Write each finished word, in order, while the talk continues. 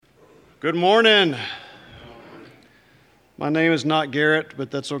Good morning. My name is not Garrett, but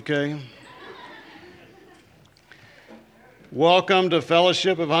that's okay. Welcome to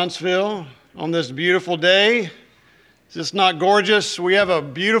Fellowship of Huntsville on this beautiful day. Is this not gorgeous? We have a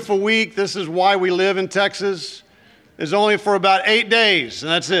beautiful week. This is why we live in Texas. It's only for about 8 days,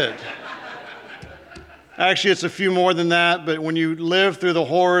 and that's it. Actually, it's a few more than that, but when you live through the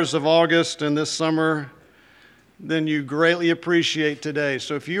horrors of August and this summer, then you greatly appreciate today.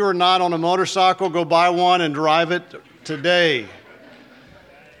 So if you are not on a motorcycle, go buy one and drive it today.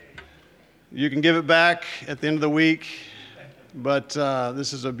 You can give it back at the end of the week, but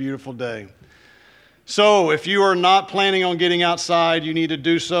this is a beautiful day. So if you are not planning on getting outside, you need to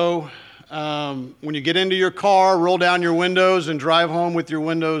do so. When you get into your car, roll down your windows and drive home with your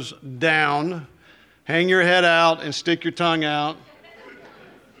windows down. Hang your head out and stick your tongue out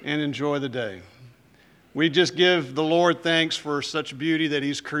and enjoy the day. We just give the Lord thanks for such beauty that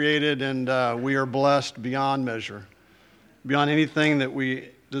He's created, and we are blessed beyond measure, beyond anything that we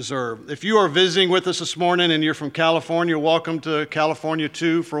deserve. If you are visiting with us this morning and you're from California, welcome to California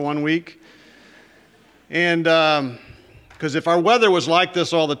too for 1 week. And because if our weather was like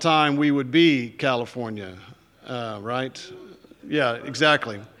this all the time, we would be California, right? Yeah,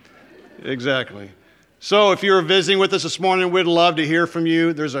 exactly. So if you're visiting with us this morning, we'd love to hear from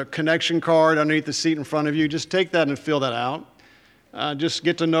you. There's a connection card underneath the seat in front of you. Just take that and fill that out. Just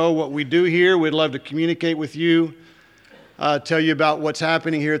get to know what we do here. We'd love to communicate with you, tell you about what's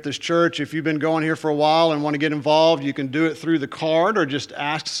happening here at this church. If you've been going here for a while and want to get involved, you can do it through the card or just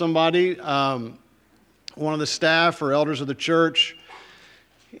ask somebody, one of the staff or elders of the church.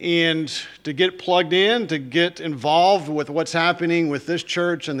 And to get plugged in, to get involved with what's happening with this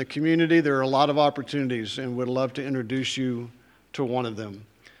church and the community, there are a lot of opportunities, and we'd love to introduce you to one of them.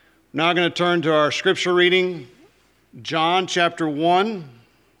 Now I'm going to turn to our scripture reading, John chapter 1,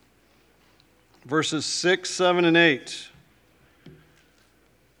 verses 6, 7, and 8.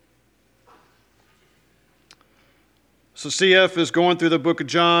 So CF is going through the book of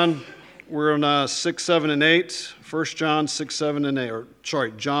John. We're on 6, 7, and 8. 1 John 6, 7, and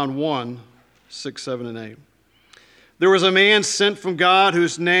 8. John 1, 6, 7, and 8. There was a man sent from God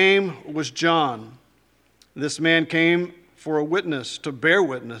whose name was John. This man came for a witness, to bear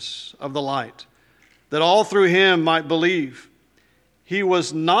witness of the light, that all through him might believe. He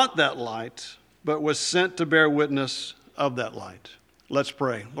was not that light, but was sent to bear witness of that light. Let's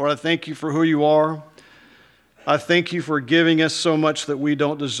pray. Lord, I thank you for who you are. I thank you for giving us so much that we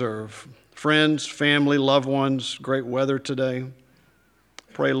don't deserve. Friends, family, loved ones, great weather today.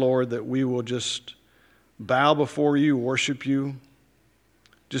 Pray, Lord, that we will just bow before you, worship you,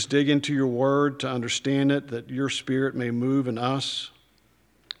 just dig into your word to understand it, that your spirit may move in us.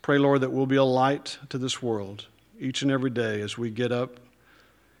 Pray, Lord, that we'll be a light to this world each and every day as we get up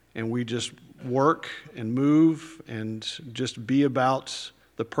and we just work and move and just be about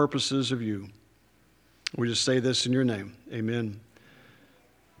the purposes of you. We just say this in your name. Amen.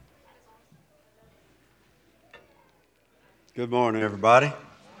 Good morning, everybody.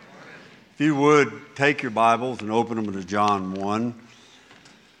 If you would, take your Bibles and open them to John 1.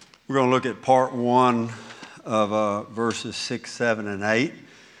 We're going to look at part 1 of verses 6, 7, and 8.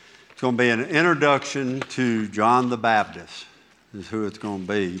 It's going to be an introduction to John the Baptist, is who it's going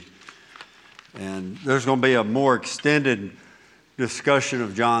to be. And there's going to be a more extended discussion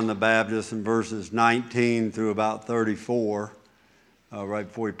of John the Baptist in verses 19 through about 34, right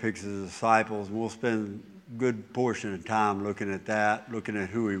before he picks his disciples. And we'll spend good portion of time looking at that, looking at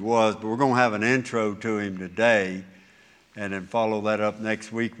who he was. But we're going to have an intro to him today and then follow that up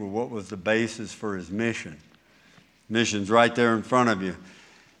next week with what was the basis for his mission. Mission's right there in front of you.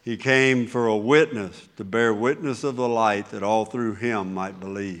 He came for a witness, to bear witness of the light that all through him might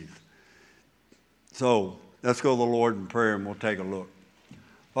believe. So let's go to the Lord in prayer and we'll take a look.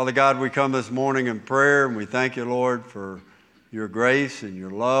 Father God, we come this morning in prayer and we thank you, Lord, for your grace and your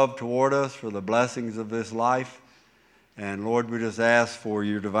love toward us, for the blessings of this life. And Lord, we just ask for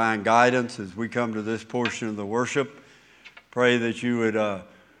your divine guidance as we come to this portion of the worship. Pray that you would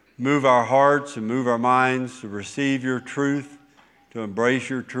move our hearts and move our minds to receive your truth, to embrace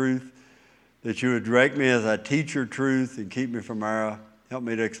your truth, that you would direct me as I teach your truth and keep me from error. Help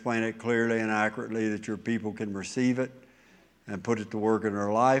me to explain it clearly and accurately that your people can receive it and put it to work in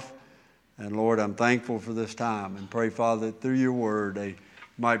their life. And Lord, I'm thankful for this time and pray, Father, that through your word they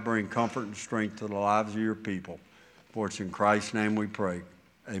might bring comfort and strength to the lives of your people. For it's in Christ's name we pray.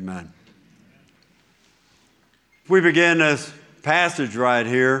 Amen. We begin this passage right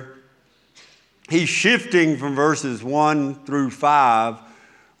here. He's shifting from verses 1 through 5,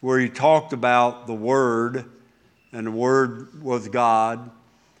 where he talked about the Word, and the Word was God.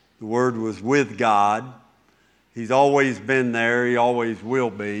 The Word was with God. He's always been there. He always will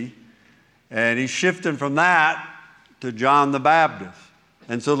be. And he's shifting from that to John the Baptist.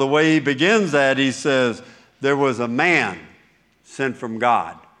 And so the way he begins that, he says, there was a man sent from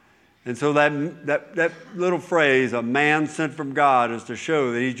God. And so that little phrase, a man sent from God, is to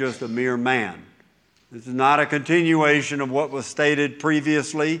show that he's just a mere man. This is not a continuation of what was stated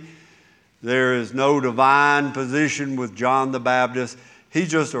previously. There is no divine position with John the Baptist. He's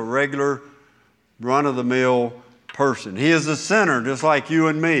just a regular, run-of-the-mill person. He is a sinner just like you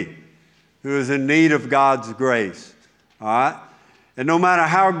and me, who is in need of God's grace. All right? And no matter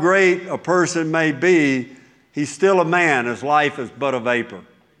how great a person may be, he's still a man. His life is but a vapor.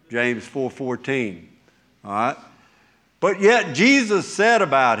 James 4:14. All right? But yet Jesus said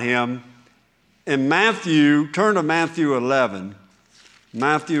about him in Matthew, turn to Matthew 11.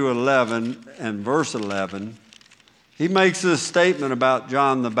 Matthew 11 and verse 11. He makes this statement about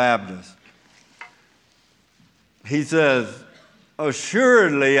John the Baptist. He says,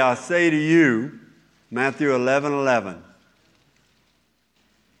 assuredly I say to you, Matthew 11:11.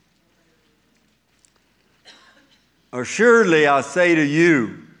 Assuredly I say to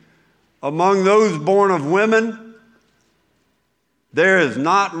you, among those born of women, there is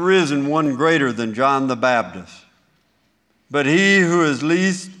not risen one greater than John the Baptist. But he who is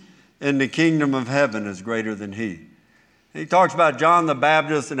least in the kingdom of heaven is greater than he. He talks about John the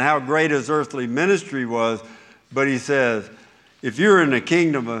Baptist and how great his earthly ministry was, but he says, if you're in the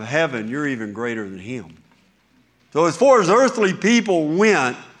kingdom of heaven, you're even greater than him. So as far as earthly people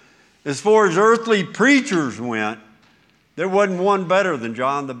went, as far as earthly preachers went, there wasn't one better than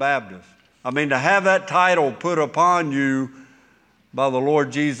John the Baptist. I mean, to have that title put upon you by the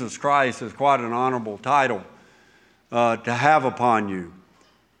Lord Jesus Christ is quite an honorable title to have upon you.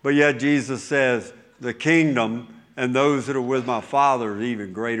 But yet Jesus says, the kingdom and those that are with my Father is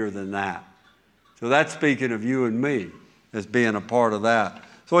even greater than that. So that's speaking of you and me as being a part of that.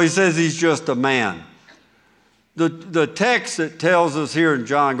 So he says he's just a man. The text that tells us here in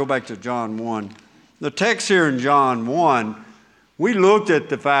John, go back to John 1. The text here in John 1, we looked at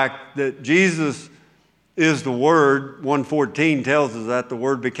the fact that Jesus is the Word. 1:14 tells us that the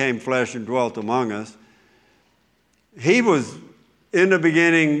Word became flesh and dwelt among us. He was in the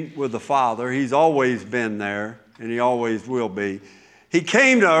beginning with the Father. He's always been there, and he always will be. He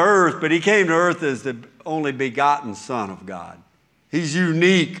came to earth, but he came to earth as the only begotten Son of God. He's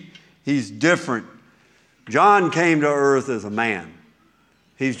unique. He's different. John came to earth as a man.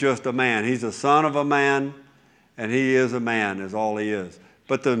 He's just a man. He's a son of a man, and he is a man, is all he is.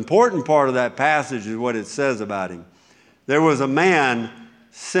 But the important part of that passage is what it says about him. There was a man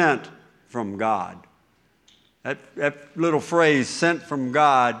sent from God. That little phrase, sent from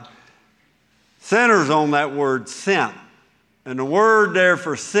God, centers on that word sent. And the word there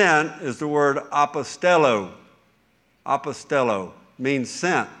for sent is the word apostello. Apostello means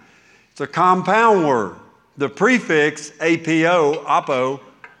sent. It's a compound word. The prefix apo, apo,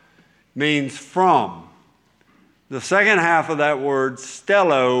 means from. The second half of that word,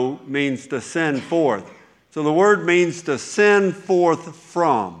 stello, means to send forth. So the word means to send forth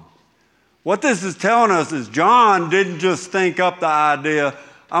from. What this is telling us is John didn't just think up the idea,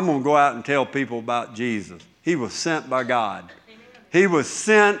 I'm going to go out and tell people about Jesus. He was sent by God. He was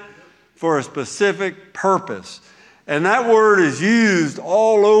sent for a specific purpose. And that word is used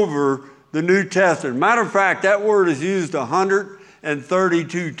all over the New Testament. Matter of fact, that word is used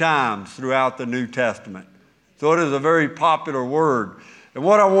 132 times throughout the New Testament. So it is a very popular word. And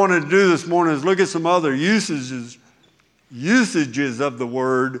what I wanted to do this morning is look at some other usages of the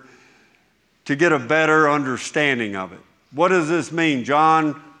word to get a better understanding of it. What does this mean?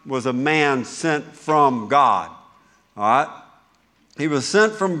 John was a man sent from God. All right? He was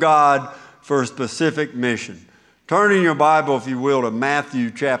sent from God for a specific mission. Turn in your Bible, if you will, to Matthew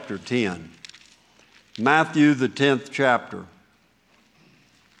chapter 10. Matthew, the 10th chapter.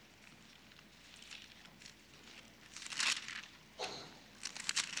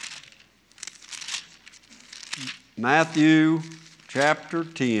 Matthew chapter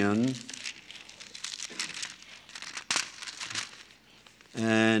 10.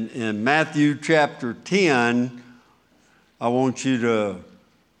 And in Matthew chapter 10, I want you to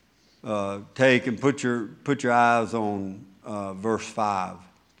take and put your eyes on verse 5.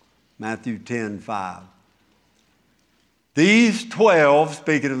 Matthew 10:5. These 12,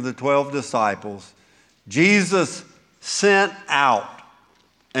 speaking of the 12 disciples, Jesus sent out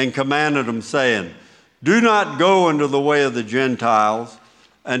and commanded them, saying, do not go into the way of the Gentiles,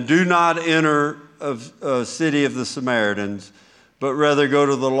 and do not enter a city of the Samaritans, but rather go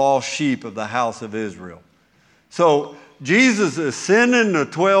to the lost sheep of the house of Israel. So Jesus is sending the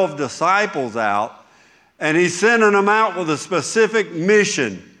 12 disciples out, and he's sending them out with a specific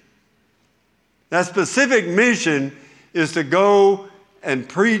mission. That specific mission is to go and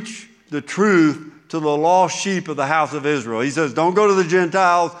preach the truth to the lost sheep of the house of Israel. He says, don't go to the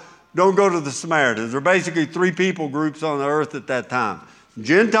Gentiles, don't go to the Samaritans. There are basically three people groups on the earth at that time.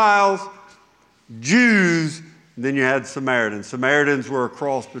 Gentiles, Jews, and then you had Samaritans. Samaritans were a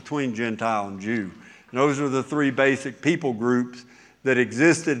cross between Gentile and Jew. And those are the three basic people groups that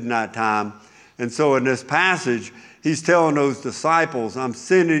existed in that time. And so in this passage, he's telling those disciples, I'm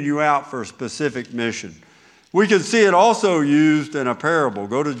sending you out for a specific mission. We can see it also used in a parable.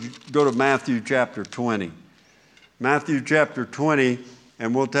 Go to Matthew chapter 20. Matthew chapter 20,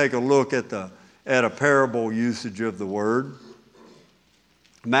 and we'll take a look at a parable usage of the word.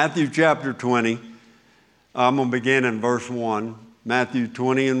 Matthew chapter 20, I'm going to begin in verse 1. Matthew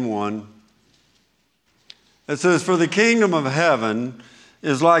 20 and 1. It says, for the kingdom of heaven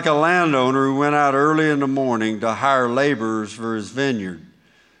is like a landowner who went out early in the morning to hire laborers for his vineyard.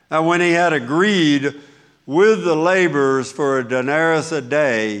 Now when he had agreed with the laborers for a denarius a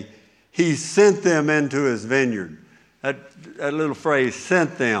day, he sent them into his vineyard. That little phrase,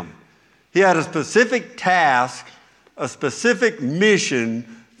 sent them. He had a specific task, a specific mission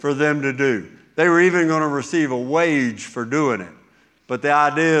for them to do. They were even going to receive a wage for doing it. But the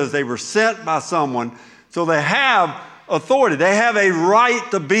idea is they were sent by someone, so they have authority. They have a right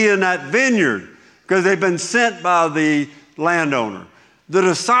to be in that vineyard because they've been sent by the landowner. The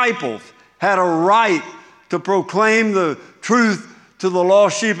disciples had a right to proclaim the truth to the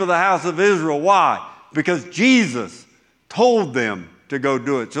lost sheep of the house of Israel. Why? Because Jesus told them to go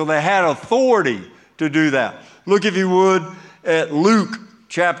do it. So they had authority to do that. Look, if you would, at Luke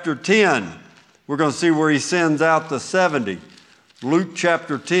chapter 10. We're going to see where he sends out the 70. Luke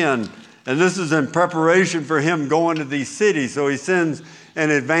chapter 10. And this is in preparation for him going to these cities. So he sends an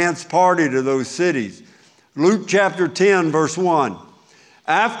advance party to those cities. Luke chapter 10, verse 1.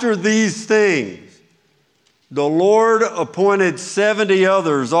 After these things, the Lord appointed 70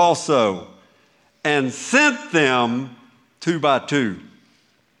 others also, and sent them 2 by 2.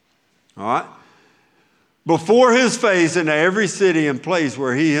 All right? Before his face into every city and place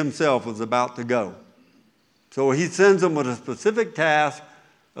where he himself was about to go. So he sends them with a specific task,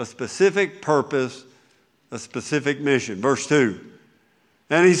 a specific purpose, a specific mission. Verse 2.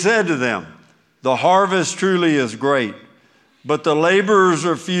 And he said to them, the harvest truly is great, but the laborers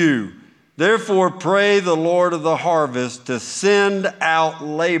are few. Therefore, pray the Lord of the harvest to send out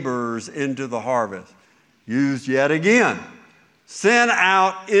laborers into the harvest. Used yet again. Send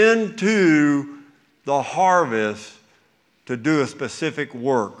out into the harvest to do a specific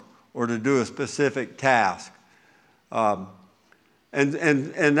work or to do a specific task. And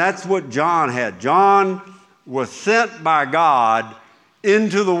that's what John had. John was sent by God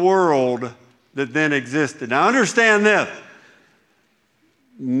into the world that then existed. Now understand this.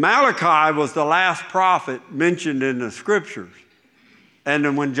 Malachi was the last prophet mentioned in the scriptures. And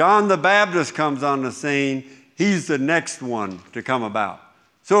then when John the Baptist comes on the scene, he's the next one to come about.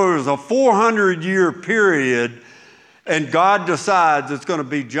 So it was a 400-year period, and God decides it's going to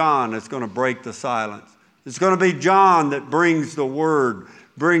be John that's going to break the silence. It's going to be John that brings the word,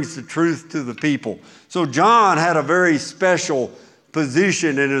 brings the truth to the people. So John had a very special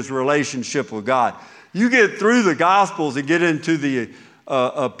position in his relationship with God. You get through the Gospels and get into the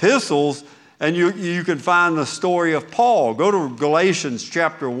epistles, and you can find the story of Paul. Go to Galatians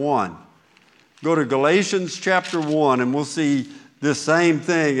chapter 1. Go to Galatians chapter 1, and we'll see this same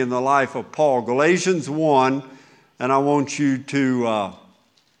thing in the life of Paul. Galatians 1, and I want you to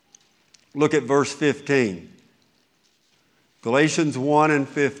look at verse 15. Galatians 1 and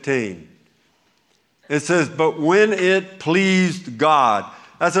 15. It says, but when it pleased God.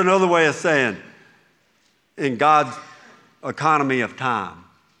 That's another way of saying, in God's economy of time,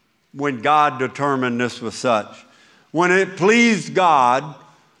 when God determined this was such. When it pleased God,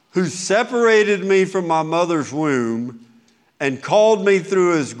 who separated me from my mother's womb and called me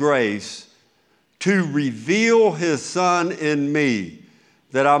through his grace to reveal his Son in me,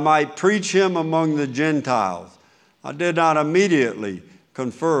 that I might preach him among the Gentiles. I did not immediately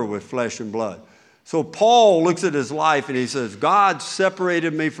confer with flesh and blood. So Paul looks at his life and he says, God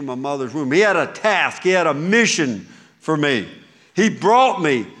separated me from my mother's womb. He had a task. He had a mission for me. He brought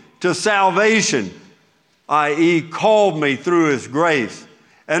me to salvation, i.e. called me through his grace.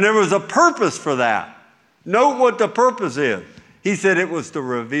 And there was a purpose for that. Note what the purpose is. He said it was to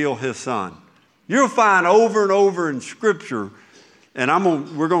reveal his Son. You'll find over and over in Scripture, and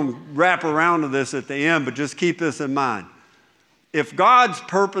we're going to wrap around to this at the end, but just keep this in mind. If God's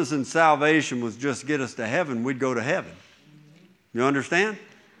purpose in salvation was just get us to heaven, we'd go to heaven. You understand?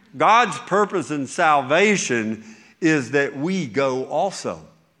 God's purpose in salvation is that we go also.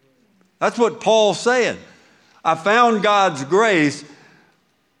 That's what Paul's saying. I found God's grace,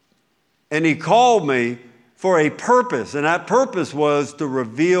 and he called me for a purpose, and that purpose was to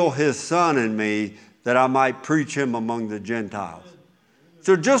reveal his Son in me that I might preach him among the Gentiles.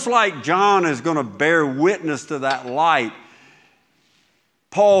 So just like John is going to bear witness to that light,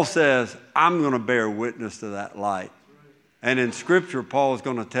 Paul says, I'm going to bear witness to that light. And in Scripture, Paul is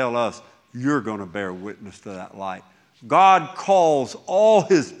going to tell us, you're going to bear witness to that light. God calls all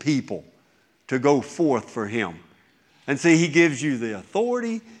his people to go forth for him. And see, he gives you the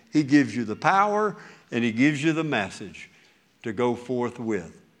authority, he gives you the power, and he gives you the message to go forth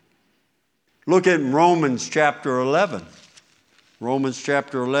with. Look at Romans chapter 11. Romans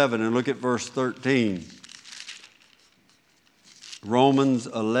chapter 11, and look at verse 13. Romans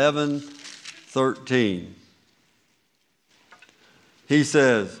 11:13. He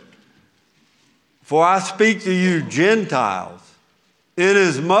says, for I speak to you Gentiles,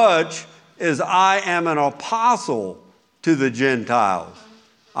 inasmuch as I am an apostle to the Gentiles.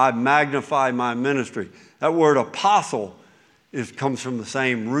 I magnify my ministry. That word apostle comes from the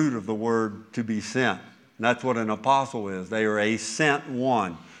same root of the word to be sent. And that's what an apostle is. They are a sent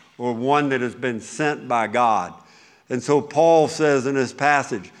one, or one that has been sent by God. And so Paul says in this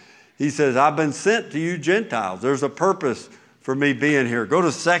passage, he says, I've been sent to you Gentiles. There's a purpose for me being here. Go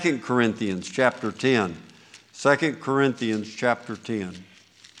to 2 Corinthians chapter 10. 2 Corinthians chapter 10.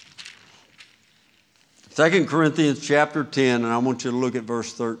 2 Corinthians chapter 10, and I want you to look at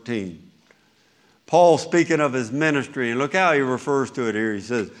verse 13. Paul speaking of his ministry, and look how he refers to it here. He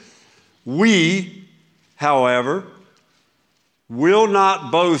says, we, however, will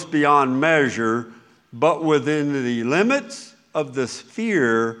not boast beyond measure, but within the limits of the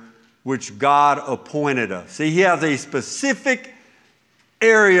sphere which God appointed us. See, he has a specific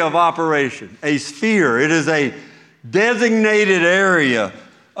area of operation, a sphere. It is a designated area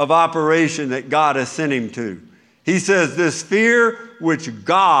of operation that God has sent him to. He says, this sphere which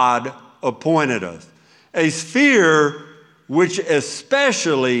God appointed us. A sphere which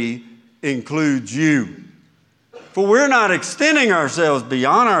especially includes you. For we're not extending ourselves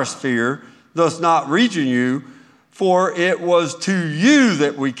beyond our sphere, thus not reaching you, for it was to you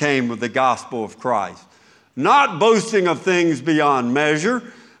that we came with the gospel of Christ. Not boasting of things beyond measure,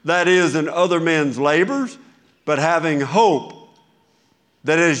 that is, in other men's labors, but having hope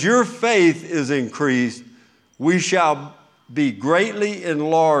that as your faith is increased, we shall be greatly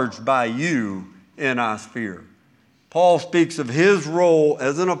enlarged by you in our sphere. Paul speaks of his role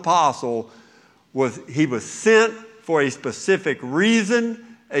as an apostle. He was sent for a specific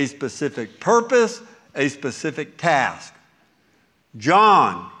reason, a specific purpose, a specific task.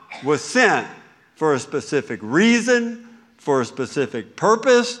 John was sent for a specific reason, for a specific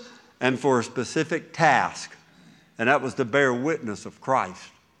purpose, and for a specific task. And that was to bear witness of Christ.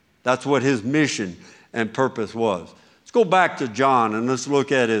 That's what his mission and purpose was. Let's go back to John and let's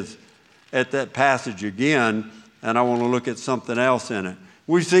look at that passage again, and I want to look at something else in it.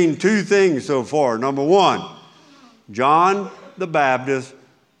 We've seen two things so far. Number one, John the Baptist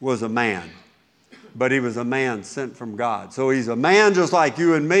was a man, but he was a man sent from God. So he's a man just like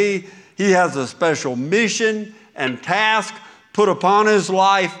you and me. He has a special mission and task put upon his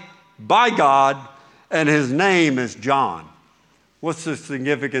life by God, and his name is John. What's the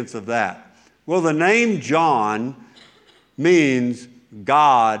significance of that? Well, the name John means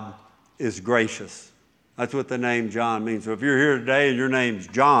God is gracious. That's what the name John means. So if you're here today and your name's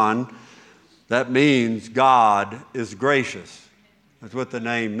John, that means God is gracious. That's what the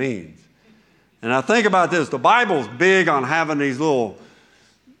name means. And I think about this. The Bible's big on having these little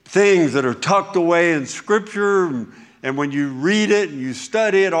things that are tucked away in Scripture, and when you read it and you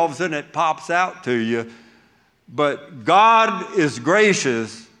study it, all of a sudden it pops out to you. But God is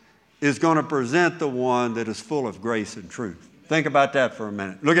gracious is going to present the one that is full of grace and truth. Think about that for a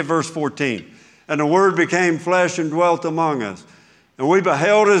minute. Look at verse 14. And the Word became flesh and dwelt among us. And we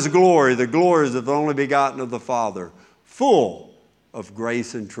beheld his glory, the glories of the only begotten of the Father, full of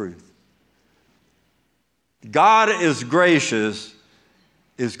grace and truth. God is gracious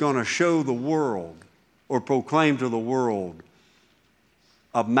is going to show the world or proclaim to the world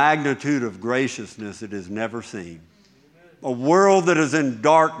a magnitude of graciousness it has never seen. A world that is in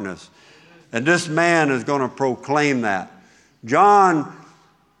darkness. And this man is going to proclaim that. John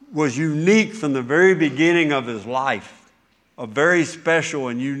was unique from the very beginning of his life. A very special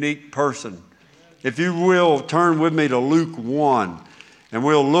and unique person. If you will, turn with me to Luke 1, and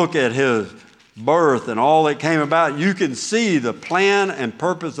we'll look at his birth and all that came about. You can see the plan and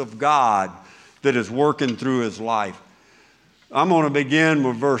purpose of God that is working through his life. I'm going to begin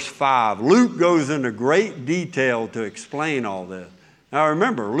with verse 5. Luke goes into great detail to explain all this. Now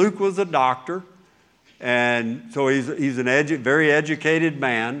remember, Luke was a doctor, and so he's very educated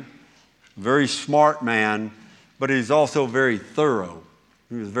man, very smart man, but he's also very thorough.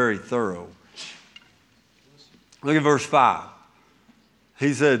 He was very thorough. Look at verse 5.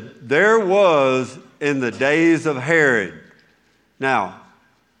 He said, there was in the days of Herod. Now,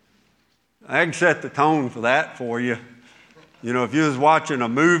 I can set the tone for that for you. You know, if you was watching a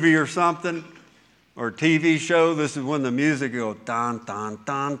movie or something, or a TV show, this is when the music goes, dun, dun,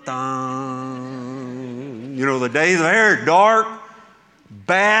 dun, dun. You know, the days of Herod, dark,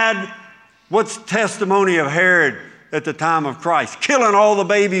 bad. What's the testimony of Herod at the time of Christ? Killing all the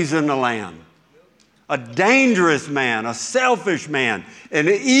babies in the land. A dangerous man, a selfish man, an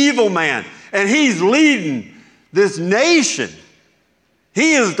evil man. And he's leading this nation.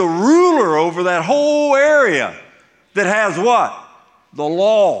 He is the ruler over that whole area that has what? The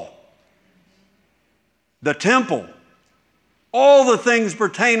law, the temple. All the things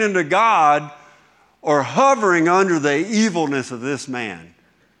pertaining to God are hovering under the evilness of this man.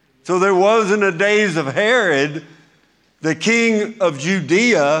 So there was in the days of Herod, the king of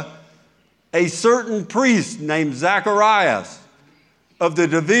Judea, a certain priest named Zacharias of the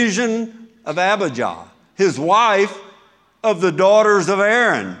division of Abijah, his wife of the daughters of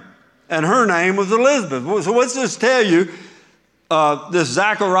Aaron, and her name was Elizabeth. So what's this tell you? This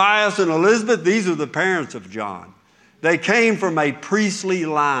Zacharias and Elizabeth, these are the parents of John. They came from a priestly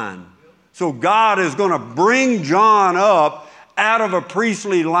line. So God is going to bring John up out of a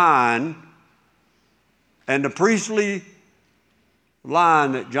priestly line, and the priestly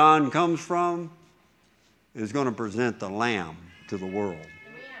line that John comes from is going to present the Lamb to the world.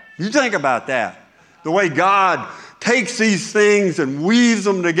 You think about that. The way God takes these things and weaves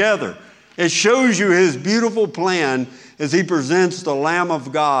them together. It shows you his beautiful plan as he presents the Lamb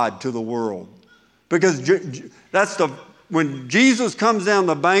of God to the world. Because when Jesus comes down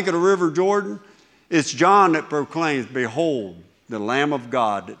the bank of the River Jordan, it's John that proclaims, behold, the Lamb of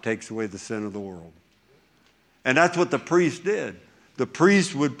God that takes away the sin of the world. And that's what the priest did. The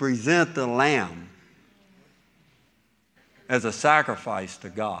priest would present the lamb as a sacrifice to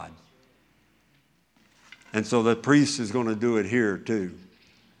God. And so the priest is going to do it here too.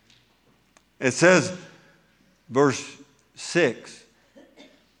 It says, verse 6,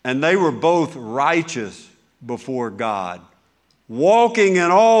 and they were both righteous before God, walking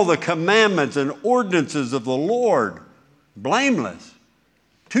in all the commandments and ordinances of the Lord, blameless.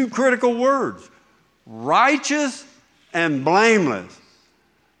 Two critical words, righteous and blameless.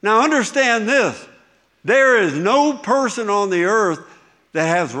 Now understand this, there is no person on the earth that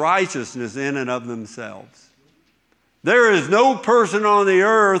has righteousness in and of themselves. There is no person on the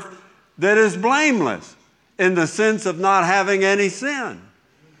earth that is blameless in the sense of not having any sin.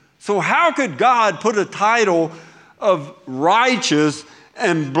 So how could God put a title of righteous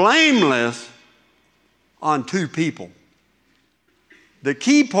and blameless on two people? The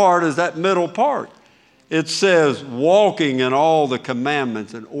key part is that middle part. It says, walking in all the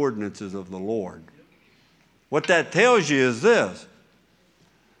commandments and ordinances of the Lord. What that tells you is this.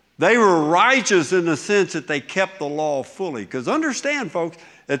 They were righteous in the sense that they kept the law fully. Because understand, folks,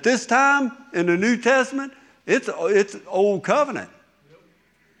 at this time in the New Testament, it's Old Covenant.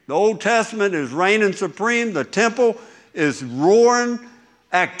 The Old Testament is reigning supreme. The temple is roaring.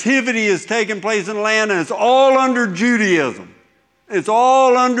 Activity is taking place in the land, and it's all under Judaism. It's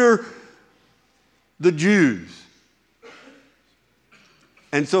all under the Jews.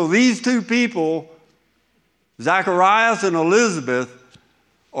 And so these two people, Zacharias and Elizabeth,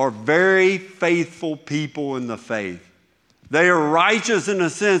 are very faithful people in the faith. They are righteous in the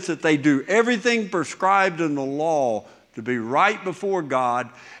sense that they do everything prescribed in the law to be right before God,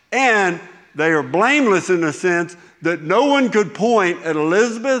 and they are blameless in the sense that no one could point at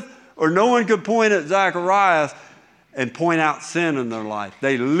Elizabeth or no one could point at Zacharias and point out sin in their life.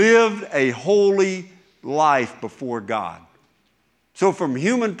 They lived a holy life before God. So from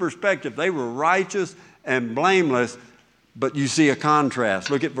human perspective, they were righteous and blameless, but you see a contrast.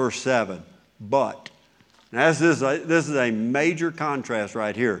 Look at verse 7. But. Now this is a major contrast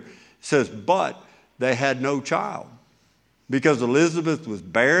right here. It says, but they had no child because Elizabeth was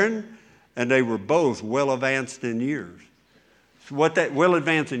barren and they were both well advanced in years. So what that well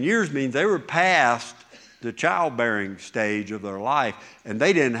advanced in years means, they were past the childbearing stage of their life and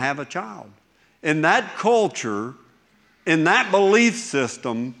they didn't have a child. In that culture, in that belief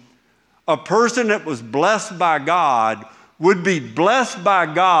system, a person that was blessed by God would be blessed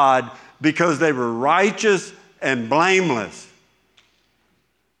by God because they were righteous and blameless.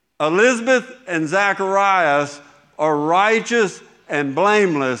 Elizabeth and Zacharias are righteous and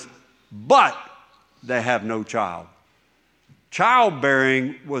blameless, but they have no child.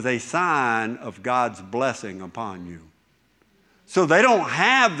 Childbearing was a sign of God's blessing upon you. So they don't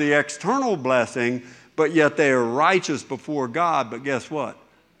have the external blessing, but yet they are righteous before God. But guess what?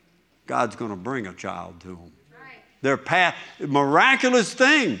 God's going to bring a child to them. They're past, miraculous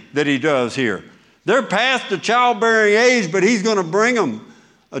thing that he does here. They're past the childbearing age, but he's going to bring them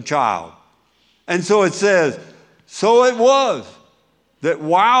a child. And so it says, so it was that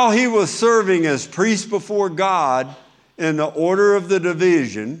while he was serving as priest before God in the order of the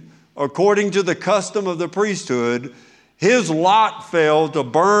division, according to the custom of the priesthood, his lot fell to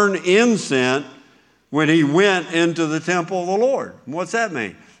burn incense when he went into the temple of the Lord. And what's that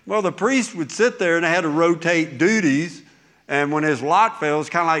mean? Well, the priest would sit there and they had to rotate duties. And when his lot fell, it's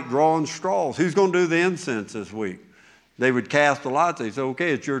kind of like drawing straws. Who's going to do the incense this week? They would cast the lots. They say,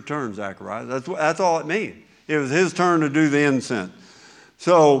 okay, it's your turn, Zacharias. That's all it means. It was his turn to do the incense.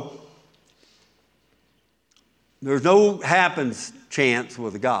 So there's no happens chance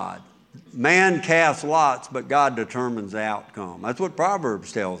with God. Man casts lots, but God determines the outcome. That's what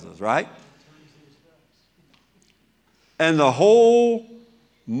Proverbs tells us, right? And the whole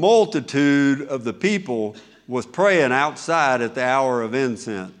multitude of the people was praying outside at the hour of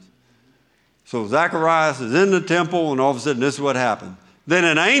incense. So Zacharias is in the temple, and all of a sudden this is what happened. Then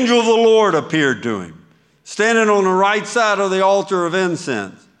an angel of the Lord appeared to him, standing on the right side of the altar of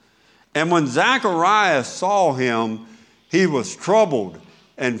incense. And when Zacharias saw him, he was troubled,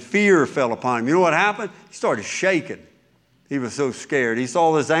 and fear fell upon him. You know what happened? He started shaking. He was so scared. He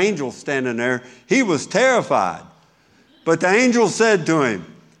saw this angel standing there. He was terrified. But the angel said to him,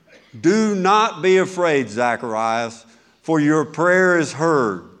 do not be afraid, Zacharias, for your prayer is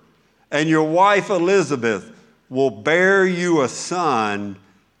heard, and your wife Elizabeth will bear you a son,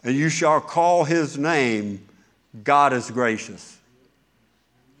 and you shall call his name God is Gracious.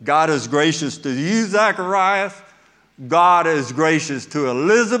 God is gracious to you, Zacharias. God is gracious to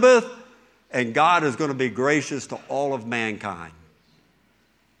Elizabeth, and God is going to be gracious to all of mankind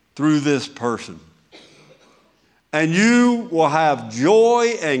through this person. And you will have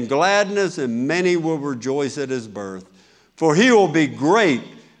joy and gladness, and many will rejoice at his birth. For he will be great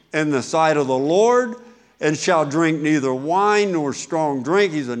in the sight of the Lord, and shall drink neither wine nor strong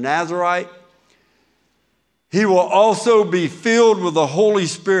drink. He's a Nazirite. He will also be filled with the Holy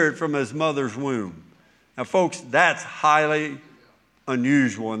Spirit from his mother's womb. Now, folks, that's highly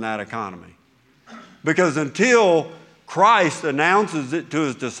unusual in that economy. Because until Christ announces it to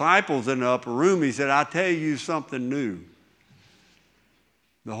his disciples in the upper room, he said, I tell you something new.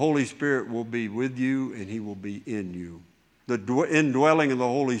 The Holy Spirit will be with you, and he will be in you. The indwelling of the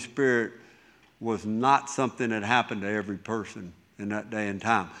Holy Spirit was not something that happened to every person in that day and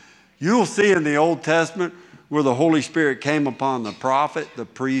time. You'll see in the Old Testament where the Holy Spirit came upon the prophet, the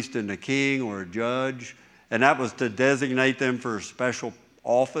priest, and the king or a judge, and that was to designate them for a special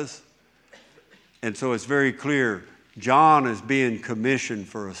office. And so it's very clear John is being commissioned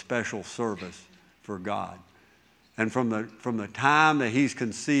for a special service for God. And from the time that he's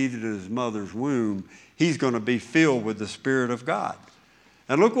conceived in his mother's womb, he's going to be filled with the Spirit of God.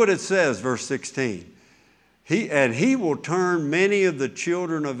 And look what it says, verse 16. He will turn many of the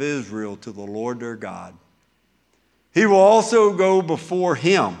children of Israel to the Lord their God. He will also go before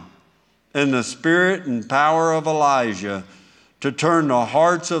him in the spirit and power of Elijah to turn the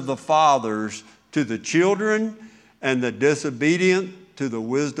hearts of the fathers to the children and the disobedient to the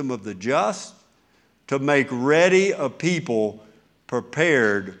wisdom of the just, to make ready a people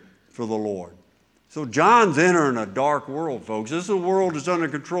prepared for the Lord. So John's entering a dark world, folks. This is a world that's under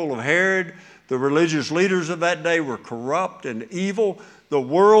control of Herod. The religious leaders of that day were corrupt and evil. The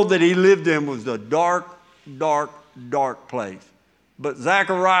world that he lived in was a dark, dark, dark place. But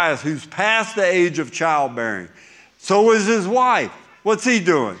Zacharias, who's past the age of childbearing, so is his wife. What's he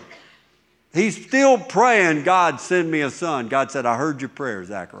doing? He's still praying, God, send me a son. God said, I heard your prayer,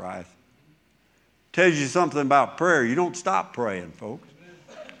 Zacharias. Tells you something about prayer. You don't stop praying, folks.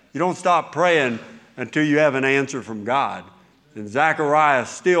 You don't stop praying until you have an answer from God. And Zacharias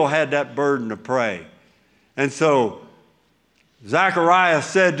still had that burden to pray. And so Zacharias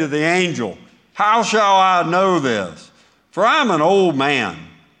said to the angel, how shall I know this? For I'm an old man,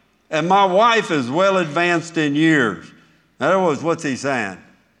 and my wife is well advanced in years. In other words, what's he saying?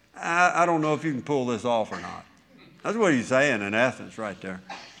 I don't know if you can pull this off or not. That's what he's saying in essence right there.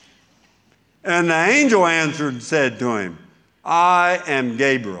 And the angel answered and said to him, I am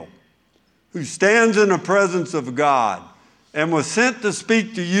Gabriel, who stands in the presence of God, and was sent to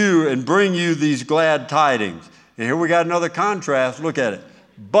speak to you and bring you these glad tidings. And here we got another contrast. Look at it.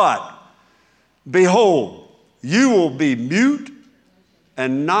 But, behold, you will be mute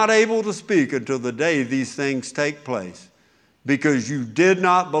and not able to speak until the day these things take place, because you did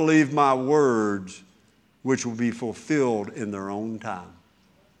not believe my words, which will be fulfilled in their own time.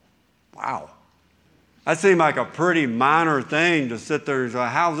 Wow. That seemed like a pretty minor thing to sit there and say,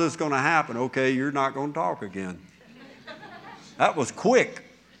 how's this going to happen? Okay, you're not going to talk again. That was quick.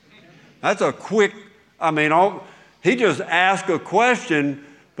 That's a quick, he just asked a question,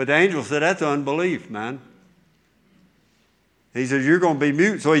 but the angel said, that's unbelief, man. He says, you're going to be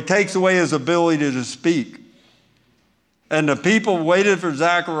mute. So he takes away his ability to speak. And the people waited for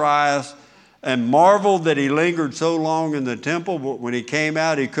Zacharias and marveled that he lingered so long in the temple. But when he came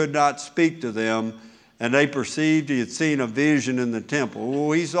out, he could not speak to them. And they perceived he had seen a vision in the temple.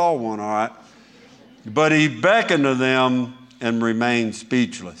 Well, he saw one, all right. But he beckoned to them and remained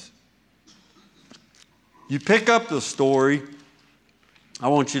speechless. You pick up the story. I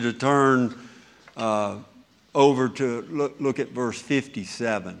want you to turn over to look at verse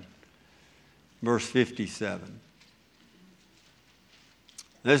 57. Verse 57.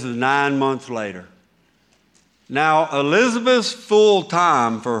 This is 9 months later. Now, Elizabeth's full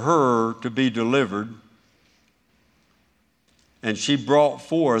time for her to be delivered, and she brought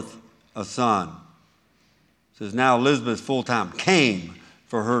forth a son. It says, now Elizabeth's full time came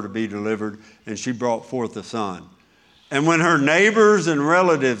for her to be delivered, and she brought forth a son. And when her neighbors and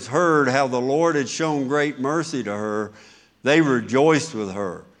relatives heard how the Lord had shown great mercy to her, they rejoiced with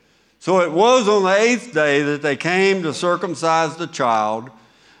her. So it was on the 8th day that they came to circumcise the child,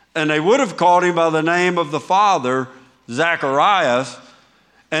 and they would have called him by the name of the father, Zacharias.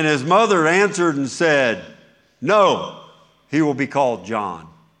 And his mother answered and said, no, he will be called John.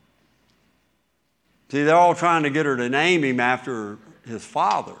 See, they're all trying to get her to name him after his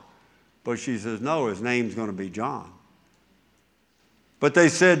father. But she says, no, his name's going to be John. But they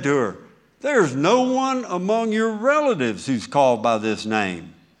said to her, there's no one among your relatives who's called by this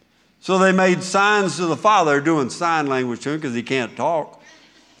name. So they made signs to the father. They're doing sign language to him because he can't talk.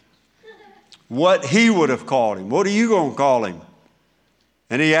 What he would have called him. What are you going to call him?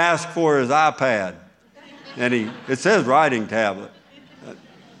 And he asked for his iPad. And it says writing tablet.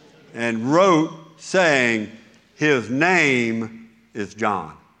 And wrote saying, his name is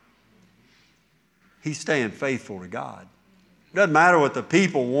John. He's staying faithful to God. It doesn't matter what the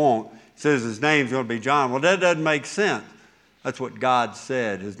people want. He says his name's going to be John. Well, that doesn't make sense. That's what God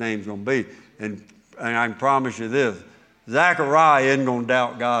said his name's going to be. And I can promise you this. Zechariah isn't going to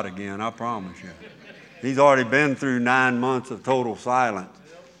doubt God again, I promise you. He's already been through 9 months of total silence.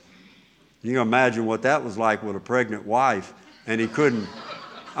 You can imagine what that was like with a pregnant wife, and he couldn't.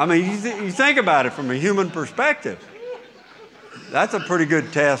 You think about it from a human perspective. That's a pretty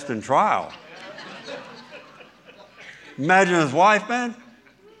good test and trial. Imagine his wife, man.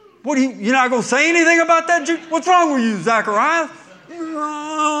 You're not going to say anything about that? What's wrong with you, Zachariah?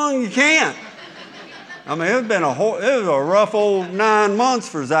 You can't. It was a rough old 9 months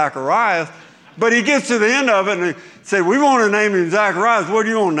for Zacharias, but he gets to the end of it and he said, we want to name him Zacharias. What do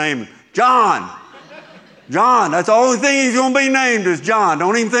you want to name him? John. John. That's the only thing he's going to be named is John.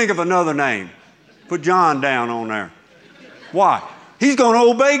 Don't even think of another name. Put John down on there. Why? He's going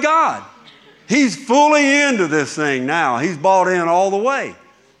to obey God. He's fully into this thing now. He's bought in all the way.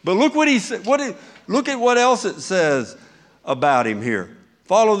 But look what he said. Look at what else it says about him here.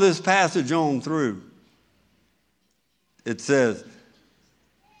 Follow this passage on through. It says,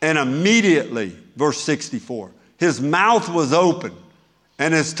 and immediately, verse 64, his mouth was open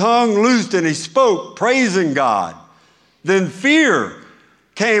and his tongue loosed and he spoke, praising God. Then fear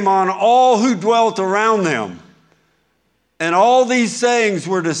came on all who dwelt around them. And all these sayings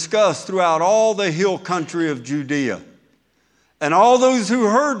were discussed throughout all the hill country of Judea. And all those who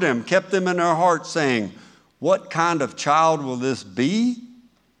heard them kept them in their hearts, saying, what kind of child will this be?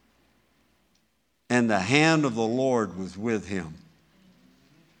 And the hand of the Lord was with him.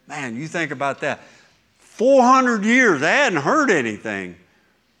 Man, you think about that. 400 years, they hadn't heard anything.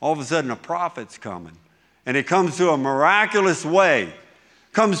 All of a sudden, a prophet's coming. And it comes to a miraculous way.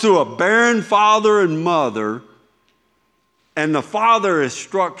 Comes to a barren father and mother. And the father is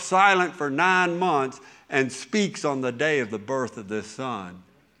struck silent for 9 months and speaks on the day of the birth of this son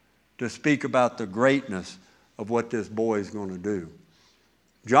to speak about the greatness of what this boy is going to do.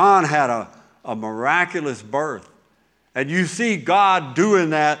 John had a miraculous birth. And you see God doing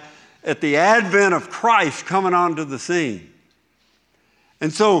that at the advent of Christ coming onto the scene.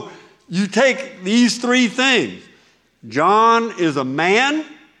 And so you take these three things. John is a man.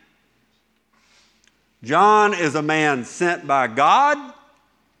 John is a man sent by God,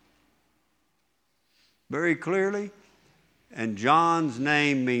 very clearly. And John's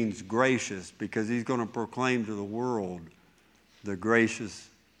name means gracious because he's going to proclaim to the world the gracious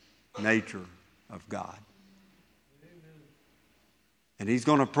nature of God. And he's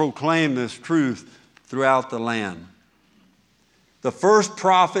going to proclaim this truth throughout the land. The first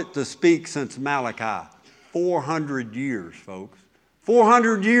prophet to speak since Malachi. 400 years, folks.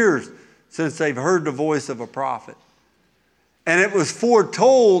 400 years since they've heard the voice of a prophet. And it was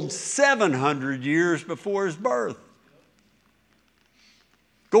foretold 700 years before his birth.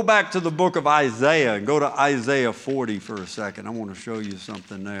 Go back to the book of Isaiah and go to Isaiah 40 for a second. I want to show you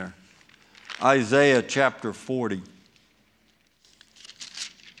something there. Isaiah chapter 40.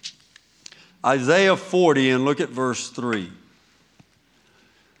 Isaiah 40, and look at verse 3.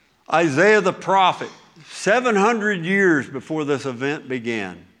 Isaiah the prophet, 700 years before this event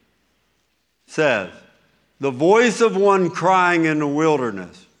began, says, "The voice of one crying in the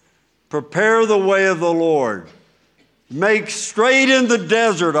wilderness, prepare the way of the Lord. Make straight in the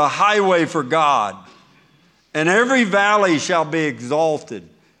desert a highway for God. And every valley shall be exalted,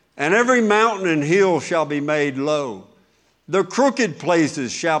 and every mountain and hill shall be made low. The crooked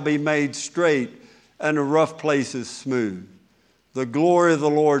places shall be made straight, and the rough places smooth. The glory of the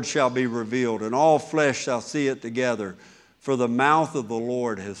Lord shall be revealed, and all flesh shall see it together, for the mouth of the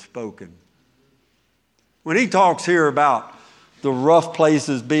Lord has spoken." When he talks here about the rough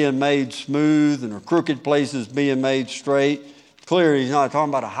places being made smooth and the crooked places being made straight, clearly he's not talking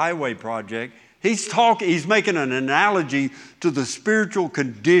about a highway project. He's making an analogy to the spiritual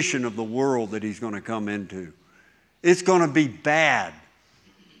condition of the world that he's going to come into. It's going to be bad.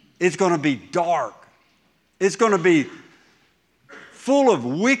 It's going to be dark. It's going to be full of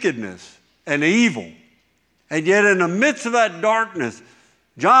wickedness and evil. And yet in the midst of that darkness,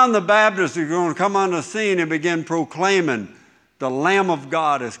 John the Baptist is going to come on the scene and begin proclaiming, "The Lamb of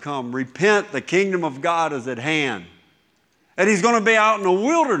God has come. Repent, the kingdom of God is at hand." And he's going to be out in the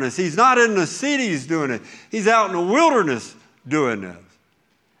wilderness. He's not in the cities doing it. He's out in the wilderness doing this.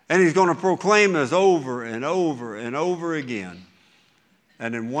 And he's going to proclaim this over and over and over again.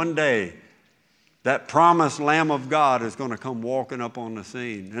 And then one day, that promised Lamb of God is going to come walking up on the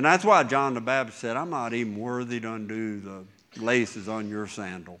scene. And that's why John the Baptist said, "I'm not even worthy to undo the laces on your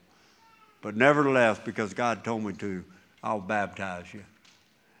sandal. But nevertheless, because God told me to, I'll baptize you."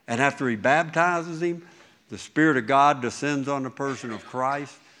 And after he baptizes him, the Spirit of God descends on the person of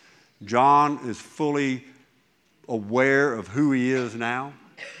Christ. John is fully aware of who he is now.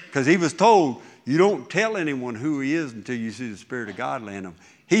 Because he was told, you don't tell anyone who he is until you see the Spirit of God land him.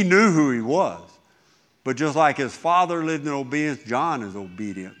 He knew who he was. But just like his father lived in obedience, John is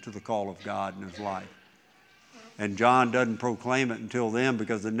obedient to the call of God in his life. And John doesn't proclaim it until then,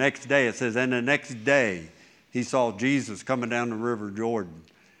 because the next day, it says, and the next day he saw Jesus coming down the river Jordan.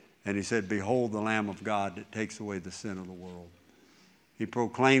 And he said, "Behold the Lamb of God that takes away the sin of the world." He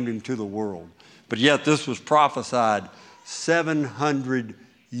proclaimed him to the world. But yet this was prophesied 700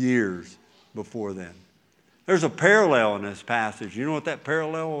 years before then. There's a parallel in this passage. You know what that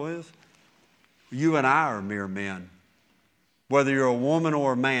parallel is? You and I are mere men. Whether you're a woman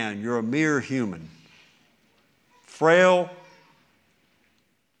or a man, you're a mere human. Frail,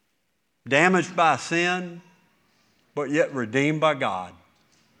 damaged by sin, but yet redeemed by God.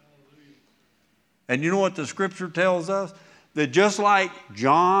 And you know what the scripture tells us? That just like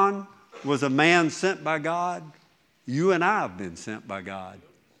John was a man sent by God, you and I have been sent by God.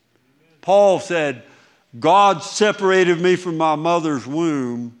 Paul said, "God separated me from my mother's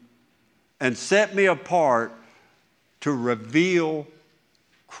womb and set me apart to reveal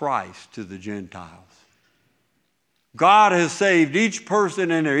Christ to the Gentiles." God has saved each person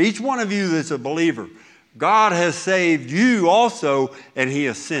in there, each one of you that's a believer. God has saved you also, and he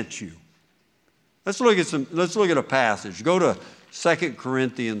has sent you. Let's look at a passage. Go to 2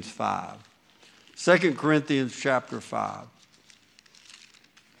 Corinthians 5. 2 Corinthians chapter 5.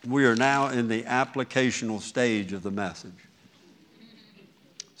 We are now in the applicational stage of the message.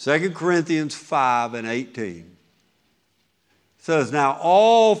 2 Corinthians 5 and 18 says, "Now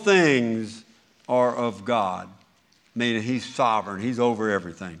all things are of God," meaning he's sovereign, he's over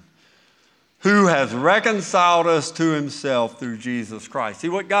everything, "who has reconciled us to himself through Jesus Christ." See,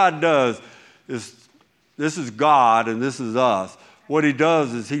 what God does is, this is God and this is us. What he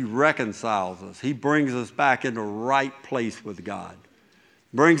does is he reconciles us. He brings us back into right place with God.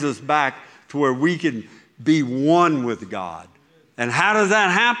 Brings us back to where we can be one with God. And how does that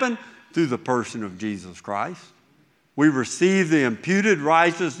happen? Through the person of Jesus Christ. We receive the imputed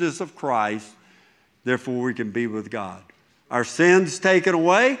righteousness of Christ, therefore we can be with God. Our sins taken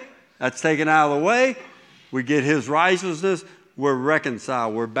away, that's taken out of the way. We get his righteousness, we're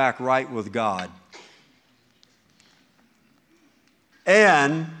reconciled, we're back right with God.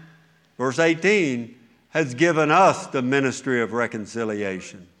 and, verse 18, has given us the ministry of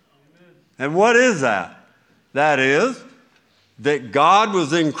reconciliation. And what is that? That is, that God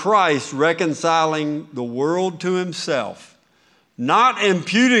was in Christ reconciling the world to himself, not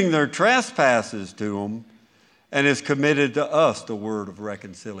imputing their trespasses to them, and has committed to us the word of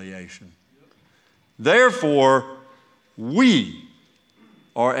reconciliation. Therefore, we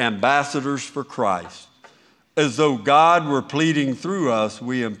are ambassadors for Christ. As though God were pleading through us,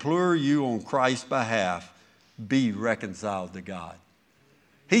 we implore you on Christ's behalf, be reconciled to God.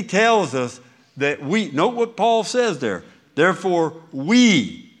 He tells us that note what Paul says there. Therefore,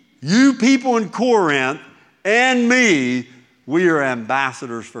 we, you people in Corinth and me, we are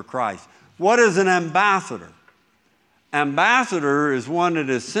ambassadors for Christ. What is an ambassador? Ambassador is one that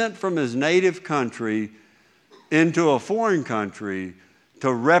is sent from his native country into a foreign country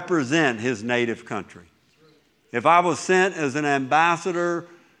to represent his native country. If I was sent as an ambassador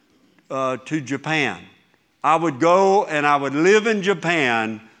to Japan, I would go and I would live in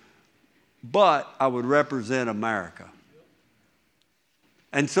Japan, but I would represent America.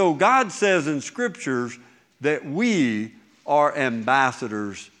 And so God says in Scriptures that we are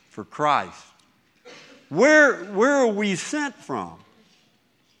ambassadors for Christ. Where are we sent from?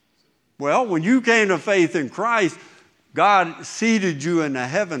 Well, when you came to faith in Christ, God seated you in the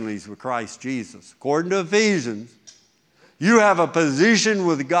heavenlies with Christ Jesus. According to Ephesians, you have a position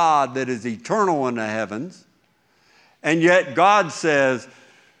with God that is eternal in the heavens, and yet God says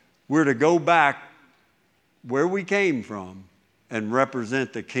we're to go back where we came from and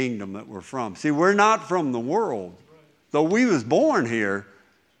represent the kingdom that we're from. See, we're not from the world. Though we was born here,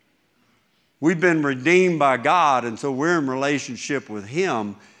 we've been redeemed by God, and so we're in relationship with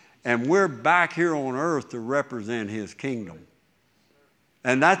him, and we're back here on earth to represent his kingdom.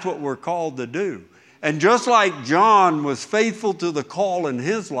 And that's what we're called to do. And just like John was faithful to the call in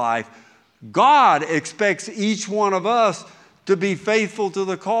his life, God expects each one of us to be faithful to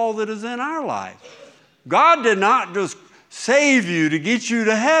the call that is in our life. God did not just save you to get you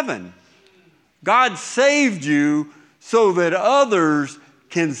to heaven. God saved you so that others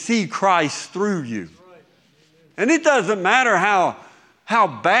can see Christ through you. And it doesn't matter how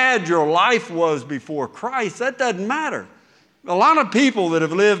bad your life was before Christ. That doesn't matter. A lot of people that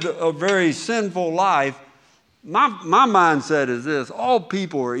have lived a very sinful life, my mindset is this: all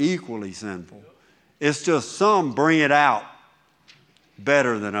people are equally sinful. It's just some bring it out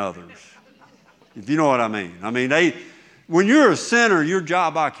better than others, if you know what I mean. I mean, when you're a sinner, your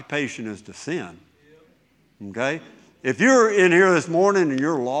job occupation is to sin. Okay? If you're in here this morning and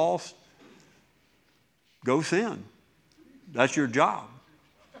you're lost, go sin. That's your job.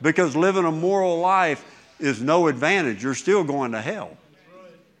 Because living a moral life is no advantage. You're still going to hell.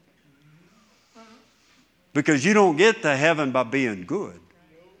 Because you don't get to heaven by being good.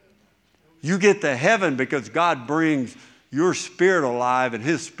 You get to heaven because God brings your spirit alive and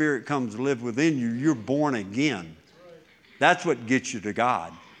his spirit comes to live within you. You're born again. That's what gets you to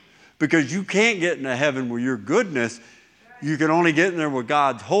God. Because you can't get into heaven with your goodness. You can only get in there with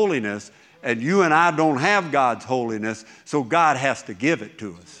God's holiness. And you and I don't have God's holiness, so God has to give it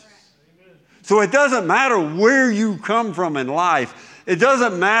to us. So it doesn't matter where you come from in life. It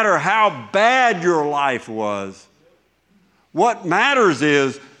doesn't matter how bad your life was. What matters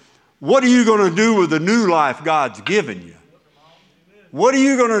is, what are you going to do with the new life God's given you? What are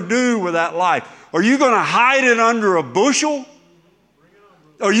you going to do with that life? Are you going to hide it under a bushel?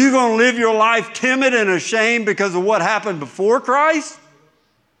 Are you going to live your life timid and ashamed because of what happened before Christ?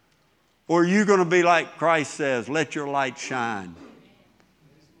 Or are you going to be like Christ says, let your light shine.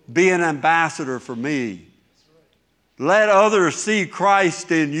 Be an ambassador for me. Let others see Christ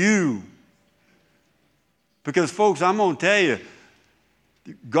in you. Because folks, I'm going to tell you,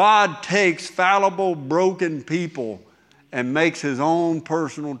 God takes fallible, broken people and makes his own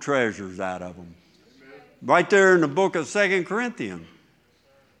personal treasures out of them. Right there in the book of 2 Corinthians.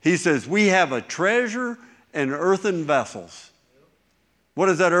 He says, we have a treasure in earthen vessels. What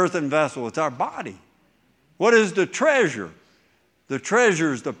is that earthen vessel? It's our body. What is the treasure? The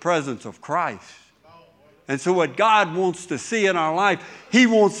treasure is the presence of Christ. And so what God wants to see in our life, he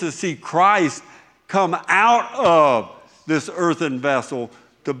wants to see Christ come out of this earthen vessel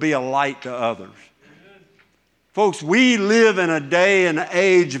to be a light to others. Folks, we live in a day and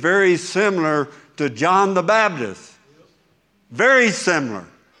age very similar to John the Baptist. Very similar.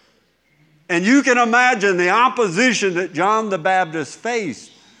 And you can imagine the opposition that John the Baptist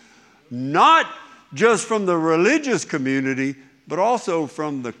faced, not just from the religious community, but also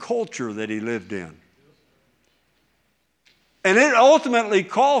from the culture that he lived in. And it ultimately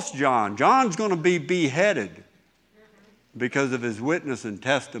cost John. John's going to be beheaded. because of his witness and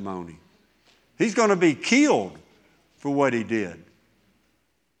testimony. He's going to be killed for what he did.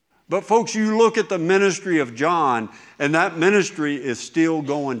 But folks, you look at the ministry of John, and that ministry is still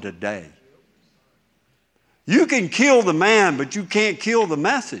going today. You can kill the man, but you can't kill the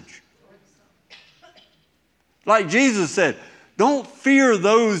message. Like Jesus said, don't fear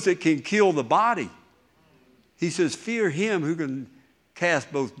those that can kill the body. He says, fear him who can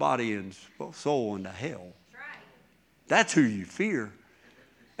cast both body and soul into hell. That's who you fear.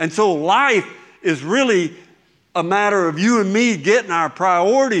 And so life is really a matter of you and me getting our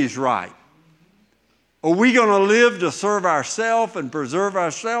priorities right. Are we going to live to serve ourselves and preserve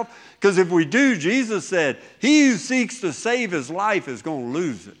ourselves? Because if we do, Jesus said, he who seeks to save his life is going to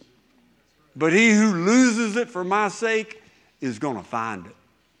lose it. But he who loses it for my sake is going to find it.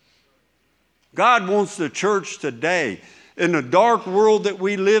 God wants the church today, in the dark world that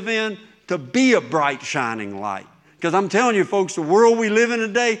we live in, to be a bright, shining light. Because I'm telling you, folks, the world we live in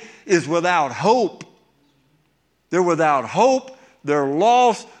today is without hope. They're without hope. They're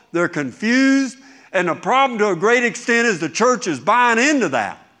lost. They're confused. And the problem to a great extent is the church is buying into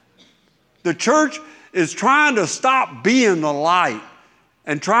that. The church is trying to stop being the light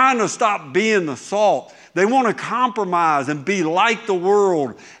and trying to stop being the salt. They want to compromise and be like the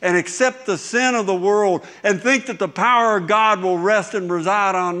world and accept the sin of the world and think that the power of God will rest and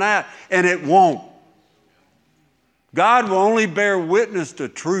reside on that, and it won't. God will only bear witness to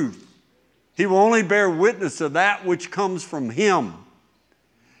truth. He will only bear witness to that which comes from him.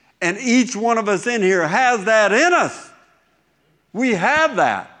 And each one of us in here has that in us. We have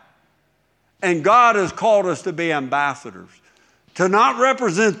that. And God has called us to be ambassadors, to not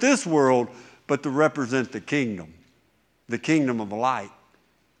represent this world, but to represent the kingdom of light.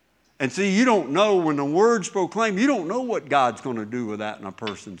 And see, you don't know when the word's proclaimed, you don't know what God's going to do with that in a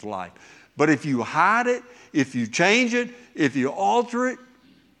person's life. But if you hide it, if you change it, if you alter it,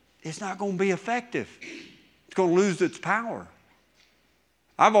 it's not going to be effective. It's going to lose its power.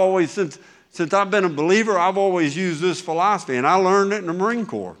 I've always, since I've been a believer, I've always used this philosophy, and I learned it in the Marine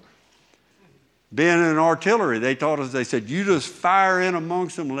Corps. Being in artillery, they taught us, they said, you just fire in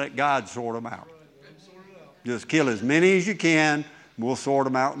amongst them and let God sort them out. Just kill as many as you can, and we'll sort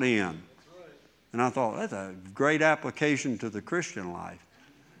them out in the end. And I thought, that's a great application to the Christian life.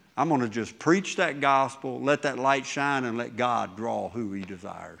 I'm going to just preach that gospel, let that light shine, and let God draw who he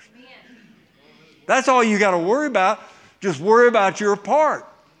desires. That's all you got to worry about. Just worry about your part.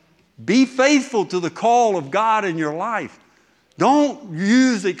 Be faithful to the call of God in your life. Don't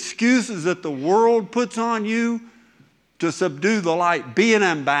use excuses that the world puts on you to subdue the light. Be an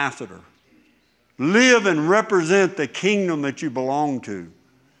ambassador. Live and represent the kingdom that you belong to.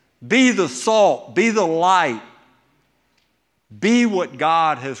 Be the salt. Be the light. Be what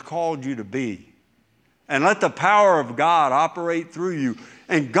God has called you to be. And let the power of God operate through you.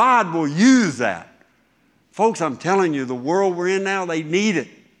 And God will use that. Folks, I'm telling you, the world we're in now, they need it.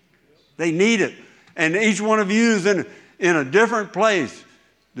 They need it. And each one of you is in a different place.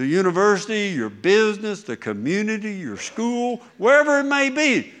 The university, your business, the community, your school, wherever it may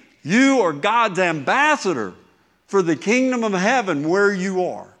be. You are God's ambassador for the kingdom of heaven where you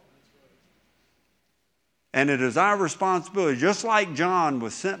are. And it is our responsibility, just like John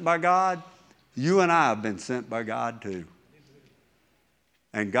was sent by God, you and I have been sent by God too.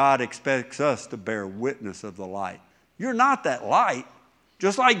 And God expects us to bear witness of the light. You're not that light,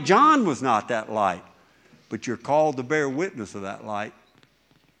 just like John was not that light. But you're called to bear witness of that light.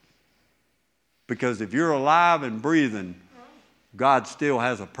 Because if you're alive and breathing, God still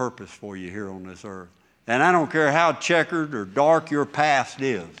has a purpose for you here on this earth. And I don't care how checkered or dark your past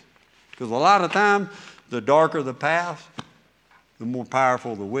is. Because a lot of times, the darker the past, the more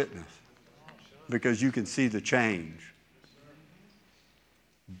powerful the witness. Because you can see the change.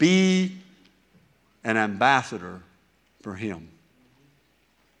 Be an ambassador for him.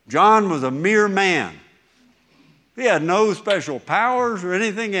 John was a mere man. He had no special powers or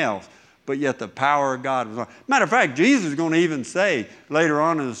anything else, but yet the power of God was on. Matter of fact, Jesus is going to even say later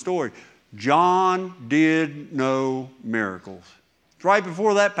on in the story, John did no miracles. It's right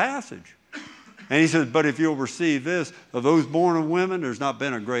before that passage. And he says, but if you'll receive this, of those born of women, there's not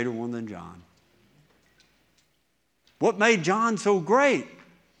been a greater one than John. What made John so great?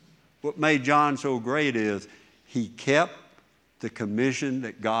 What made John so great is he kept the commission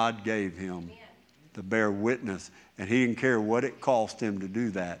that God gave him to bear witness. And he didn't care what it cost him to do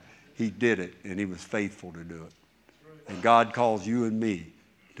that. He did it, and he was faithful to do it. And God calls you and me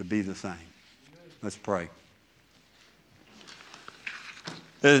to be the same. Let's pray.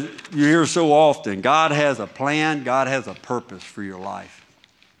 As you hear so often, God has a plan, God has a purpose for your life.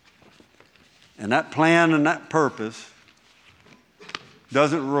 And that plan and that purpose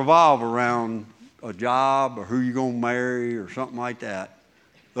doesn't revolve around a job or who you're going to marry or something like that.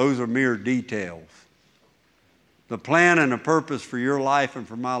 Those are mere details. The plan and the purpose for your life and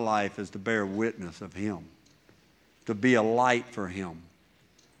for my life is to bear witness of Him, to be a light for Him,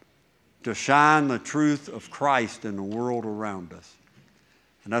 to shine the truth of Christ in the world around us.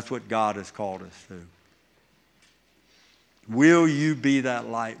 And that's what God has called us to. Will you be that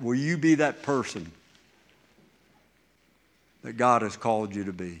light? Will you be that person that God has called you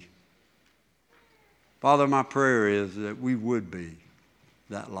to be? Father, my prayer is that we would be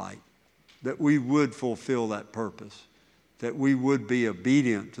that light, that we would fulfill that purpose, that we would be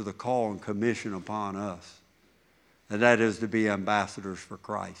obedient to the call and commission upon us, and that is to be ambassadors for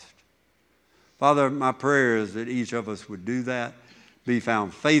Christ. Father, my prayer is that each of us would do that, be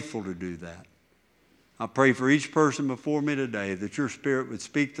found faithful to do that. I pray for each person before me today that your Spirit would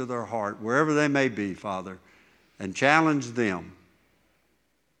speak to their heart, wherever they may be, Father, and challenge them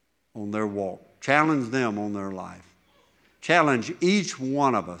on their walk. Challenge them on their life. Challenge each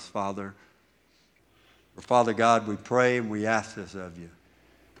one of us, Father. For Father God, we pray and we ask this of you.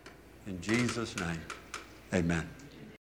 In Jesus' name, amen.